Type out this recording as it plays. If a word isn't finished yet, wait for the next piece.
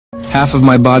Half of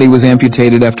my body was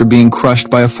amputated after being crushed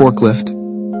by a forklift.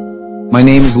 My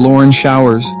name is Loren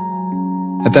Schauers.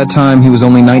 At that time, he was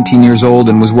only 19 years old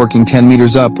and was working 10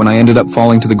 meters up when I ended up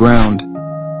falling to the ground.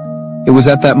 It was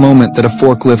at that moment that a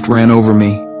forklift ran over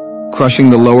me, crushing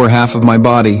the lower half of my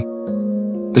body.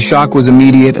 The shock was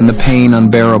immediate and the pain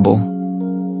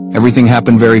unbearable. Everything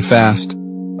happened very fast.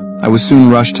 I was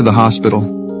soon rushed to the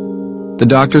hospital. The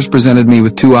doctors presented me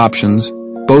with two options,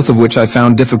 both of which I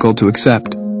found difficult to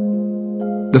accept.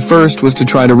 The first was to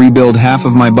try to rebuild half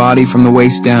of my body from the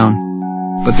waist down,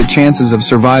 but the chances of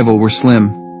survival were slim.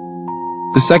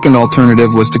 The second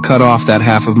alternative was to cut off that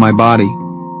half of my body,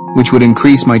 which would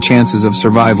increase my chances of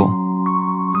survival.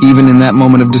 Even in that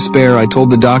moment of despair, I told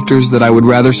the doctors that I would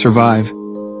rather survive,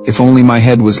 if only my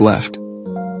head was left.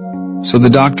 So the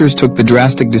doctors took the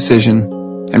drastic decision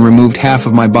and removed half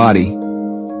of my body.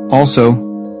 Also,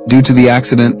 due to the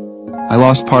accident, I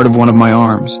lost part of one of my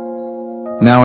arms.